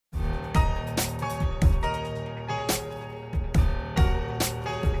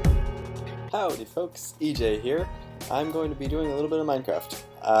Howdy folks, EJ here. I'm going to be doing a little bit of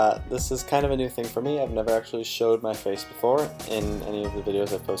Minecraft. This is kind of a new thing for me. I've never actually showed my face before in any of the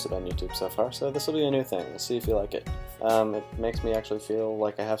videos I've posted on YouTube so far, so this will be a new thing. We'll see if you like it. It makes me actually feel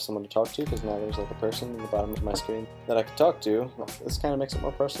like I have someone to talk to, because now there's like a person in the bottom of my screen that I can talk to. This kind of makes it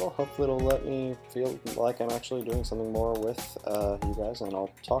more personal. Hopefully it'll let me feel like I'm actually doing something more with you guys, and I'll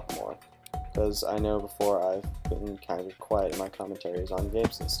talk more. Because I know before I've been kind of quiet in my commentaries on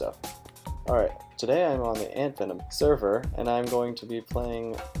games and stuff. Alright, today I'm on the Ant Venom server, and I'm going to be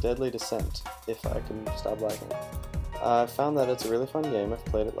playing Deadly Descent, if I can stop lagging. I found that it's a really fun game. I've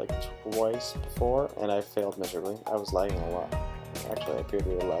played it like twice before, and I failed miserably. I was lagging a lot. Actually, I appear to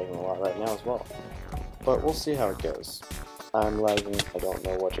be lagging a lot right now as well. But we'll see how it goes. I'm lagging, I don't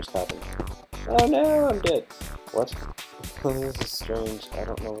know what just happened. Oh no, I'm dead! What? This is strange, I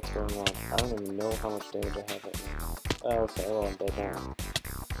don't know what's going on. I don't even know how much damage I have right now. Oh, okay, well I'm dead now.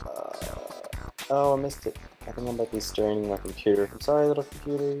 Oh, I missed it. I think I might be straining my computer. I'm sorry, little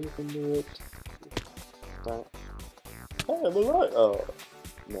computer, you can do it. Darn it. Hey, I'm alive! Oh.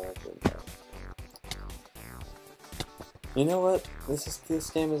 No, I didn't die. You know what? This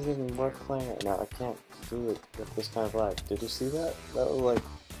game isn't even worth playing right now. I can't do it with this kind of lag. Did you see that? That was like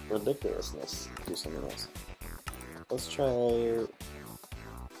ridiculousness. Do something else. Let's try...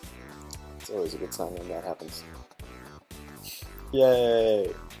 It's always a good sign when that happens.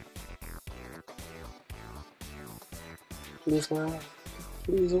 Yay! Please now.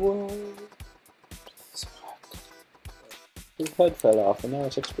 Please away. Please work. His head fell off and now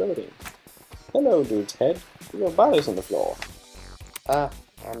it's exploding. Hello, dude's head. Your body's on the floor. Ah,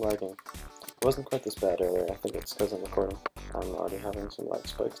 I'm lagging. It wasn't quite this bad earlier. I think it's because I'm recording. I'm already having some lag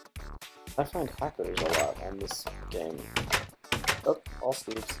spikes. I find hackers a lot on this game. Oh, all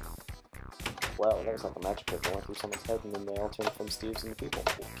Steves. Wow, that was like a magic trick. I went through someone's head and then they all turned from Steves into people.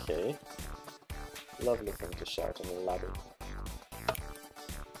 Okay. Lovely thing to shout in the lobby.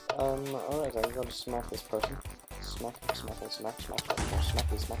 Alright, I'm going to smack this person. Smack, smack, smack, smack, smack,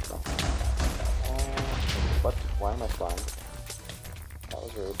 smack, smack, smack. What? Why am I flying? That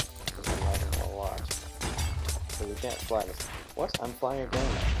was rude, because I'm lagging a lot. So you can't fly this. What? I'm flying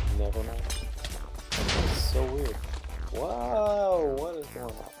again. Never mind. That's so weird. Wow, what is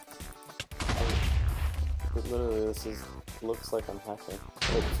going on? Literally, looks like I'm hacking.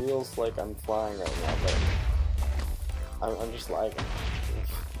 It feels like I'm flying right now, but I'm just lagging.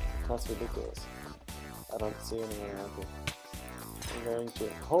 That's ridiculous. I don't see anyone around here. I'm going to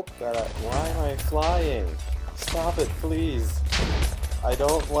hope that why am I flying? Stop it, please. I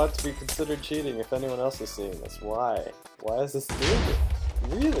don't want to be considered cheating if anyone else is seeing this. Why? Why is this doing it?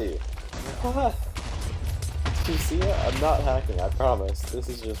 Really? What? Do you see it? I'm not hacking, I promise. This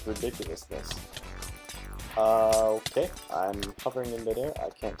is just ridiculousness. Okay, I'm hovering in midair. I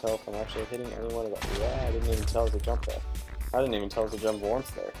can't tell if I'm actually hitting anyone of them. Yeah, I didn't even tell us to jump there. I didn't even tell us to jump once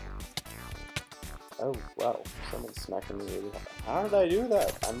there. Oh, wow, someone's smacking me really hard. How did I do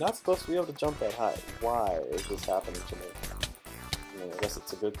that? I'm not supposed to be able to jump that high. Why is this happening to me? I mean, I guess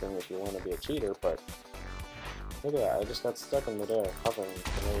it's a good thing if you want to be a cheater, but... Look at that, I just got stuck in midair, hovering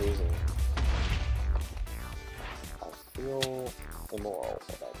for no reason. I feel immoral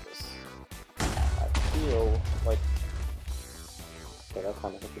about this. I feel like that I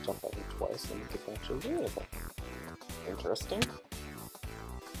kind of hit the jump button twice and it didn't actually do anything. Interesting.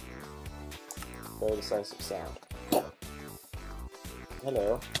 Very decisive sound.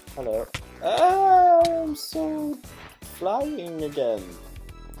 Hello. Hello. Ah, I'm so flying again.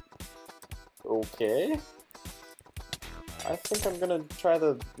 Okay. I think I'm gonna try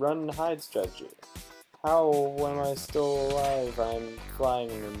the run and hide strategy. How am I still alive? I'm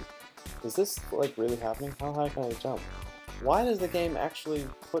flying and... Is this like really happening? How high can I jump? Why does the game actually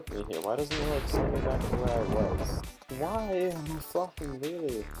put me here? Why doesn't it like send me back to where I was? Why am I flying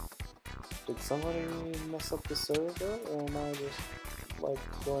really? Did somebody mess up the server, or am I just like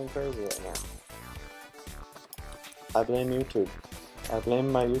going crazy right now? I blame YouTube. I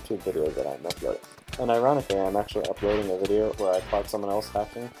blame my YouTube video that I'm uploading. And ironically, I'm actually uploading a video where I caught someone else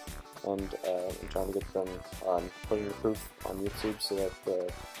hacking, and I'm trying to get them putting the proof on YouTube so that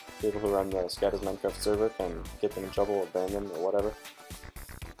the people who run the Minecraft server can get them in trouble or ban them or whatever.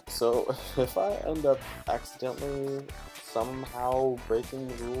 So if I end up accidentally somehow breaking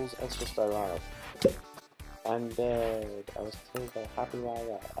the rules, that's just ironic. I'm dead. I was killed by Happy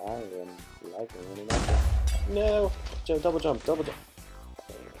Raya. I am lagging really much. No! Double jump, double jump.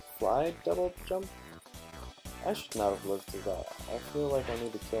 Fly, double jump? I should not have lived through that. I feel like I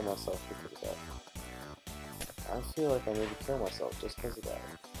need to kill myself because of that. I feel like I need to kill myself just because of that.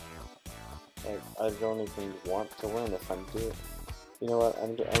 Like, I don't even want to win if I'm doing You know what?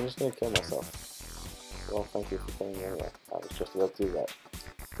 I'm just gonna kill myself. Well, thank you for killing me anyway. I was just about to do that.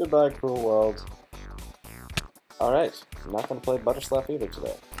 Goodbye, cruel world. Alright, I'm not gonna play Butter Slap either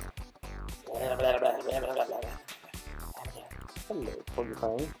today. Hello,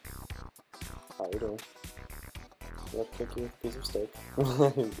 porcupine. How you doing? Let's kick you with a piece of steak.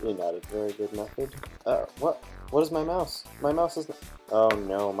 You're not a very good method. What? What is my mouse? My mouse is... Oh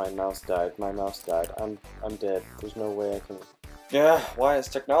no, my mouse died. My mouse died. I'm dead. There's no way I can... Yeah, why is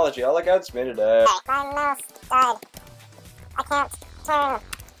technology all against me today? My mouse died. I can't turn.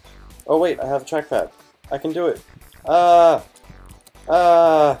 Oh wait, I have a trackpad. I can do it.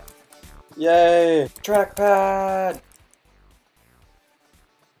 Yay! Trackpad!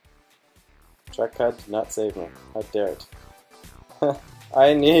 Trackpad did not save me. How dare it.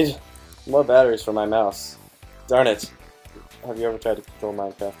 I need more batteries for my mouse. Darn it. Have you ever tried to control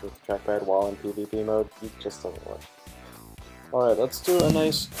Minecraft with the trackpad while in PvP mode? It just doesn't work. Alright, let's do a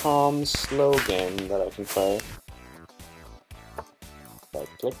nice, calm, slow game that I can play. Right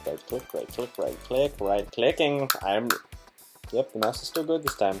click, right click, right click, right click, right clicking. Yep, the mouse is still good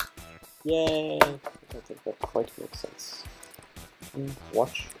this time. Yay! I think that quite makes sense.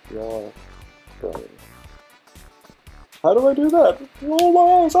 Watch your brain. How do I do that? Roll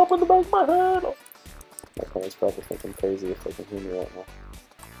my eyes up in the back of my head! My parents probably think I'm crazy if they can hear me right now.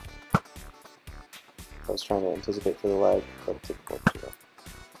 I was trying to anticipate for the lag, but it didn't work too well.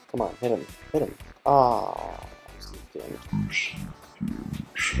 Come on, hit him, hit him. Ah,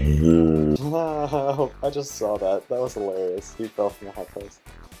 oh, I just saw that. That was hilarious. He fell from a high place.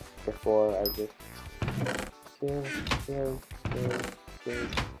 Before I get kill.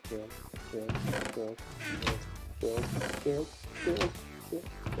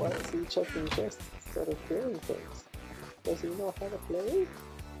 Why is he checking chests instead of killing things? Does he know how to play?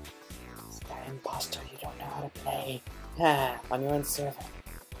 Sky Imposter, you don't know how to play. On your own server.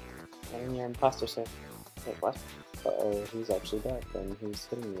 On your imposter server. Wait, what? Uh-oh, he's actually back, and he's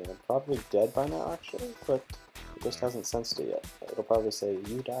hitting me. I'm probably dead by now, actually, but it just hasn't sensed it yet. It'll probably say,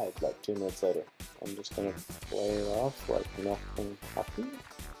 you died, like 2 minutes later. I'm just gonna play it off like nothing happened.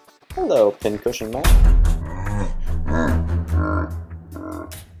 Hello, pincushion man.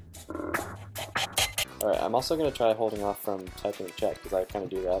 Alright, I'm also gonna try holding off from typing in chat, because I kind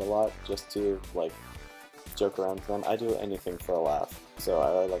of do that a lot, just to, like, joke around with them. I do anything for a laugh, so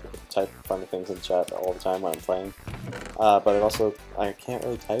I like to type funny things in chat all the time when I'm playing. But it also, I can't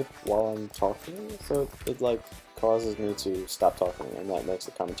really type while I'm talking, so it like causes me to stop talking, and that makes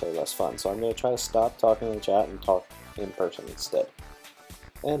the commentary less fun. So I'm going to try to stop talking in chat and talk in person instead.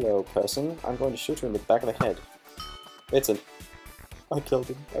 Hello, person. I'm going to shoot you in the back of the head. I killed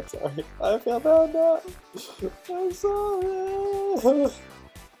him. I'm sorry. I feel bad now. I'm sorry.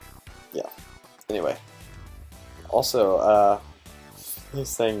 Yeah. Anyway. Also, he's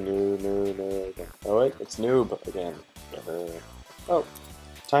saying noob again. Oh wait, it's noob again. Oh,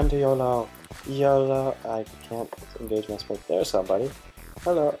 time to YOLO. YOLO. I can't engage my smoke. There's somebody.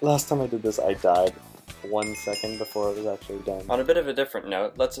 Hello. Last time I did this, I died 1 second before it was actually done. On a bit of a different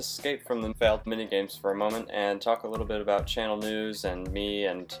note, let's escape from the failed minigames for a moment and talk a little bit about channel news and me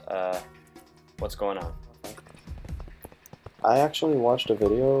and what's going on. I actually watched a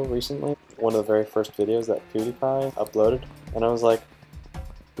video recently, one of the very first videos that PewDiePie uploaded, and I was like,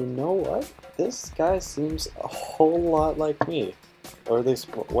 you know what? This guy seems a whole lot like me. Or at least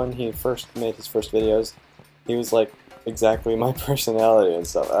when he first made his first videos, he was like exactly my personality and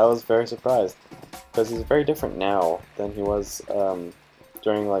stuff. I was very surprised, because he's very different now than he was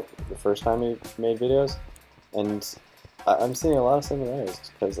during like the first time he made videos, and I'm seeing a lot of similarities,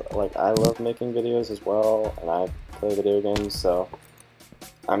 because like I love making videos as well, and I play video games, so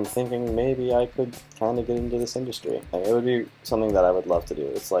I'm thinking maybe I could kind of get into this industry. Like, it would be something that I would love to do.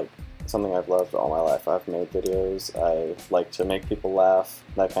 It's like something I've loved all my life. I've made videos, I like to make people laugh,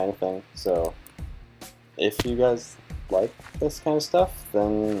 that kind of thing. So if you guys like this kind of stuff,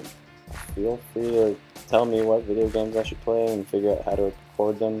 then feel free to tell me what video games I should play and figure out how to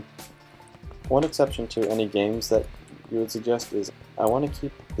record them. One exception to any games that you would suggest is I want to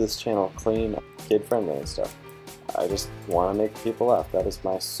keep this channel clean, kid-friendly and stuff. I just want to make people laugh. That is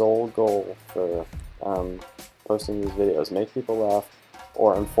my sole goal for posting these videos. Make people laugh,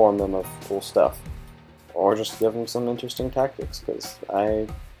 or inform them of cool stuff, or just give them some interesting tactics, because I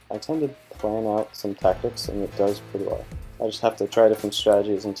tend to plan out some tactics and it does pretty well. I just have to try different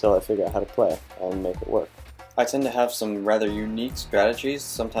strategies until I figure out how to play and make it work. I tend to have some rather unique strategies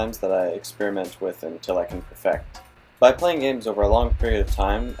sometimes that I experiment with until I can perfect. By playing games over a long period of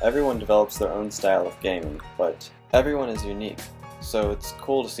time, everyone develops their own style of gaming, but everyone is unique, so it's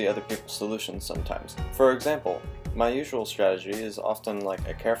cool to see other people's solutions sometimes. For example, My usual strategy is often like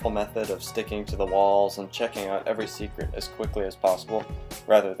a careful method of sticking to the walls and checking out every secret as quickly as possible,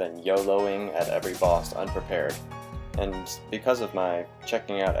 rather than YOLOing at every boss unprepared. And because of my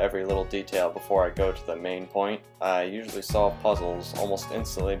checking out every little detail before I go to the main point, I usually solve puzzles almost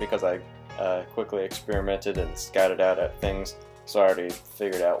instantly because I quickly experimented and scouted out at things, so I already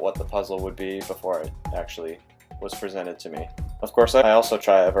figured out what the puzzle would be before it actually was presented to me. Of course, I also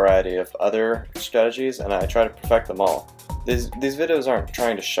try a variety of other strategies, and I try to perfect them all. These videos aren't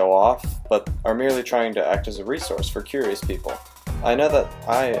trying to show off, but are merely trying to act as a resource for curious people. I know that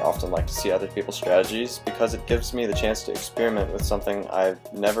I often like to see other people's strategies because it gives me the chance to experiment with something I've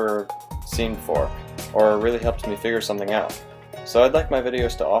never seen before, or really helps me figure something out. So I'd like my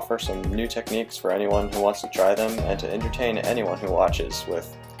videos to offer some new techniques for anyone who wants to try them, and to entertain anyone who watches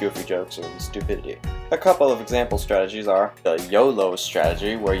with goofy jokes and stupidity. A couple of example strategies are the YOLO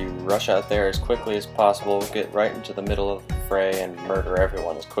strategy, where you rush out there as quickly as possible, get right into the middle of the fray, and murder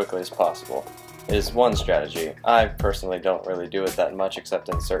everyone as quickly as possible. Is one strategy. I personally don't really do it that much except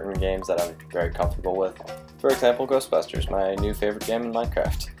in certain games that I'm very comfortable with. For example, Ghostbusters, my new favorite game in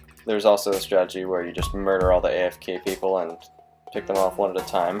Minecraft. There's also a strategy where you just murder all the AFK people and pick them off one at a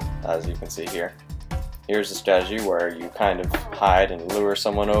time, as you can see here. Here's a strategy where you kind of hide and lure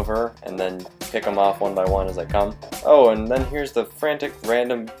someone over, and then pick them off one by one as they come. Oh, and then here's the frantic,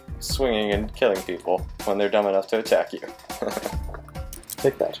 random swinging and killing people when they're dumb enough to attack you.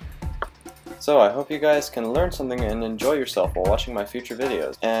 Take that. So I hope you guys can learn something and enjoy yourself while watching my future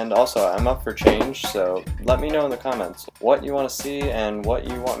videos. And also, I'm up for change, so let me know in the comments what you want to see and what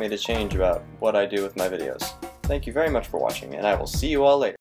you want me to change about what I do with my videos. Thank you very much for watching, and I will see you all later.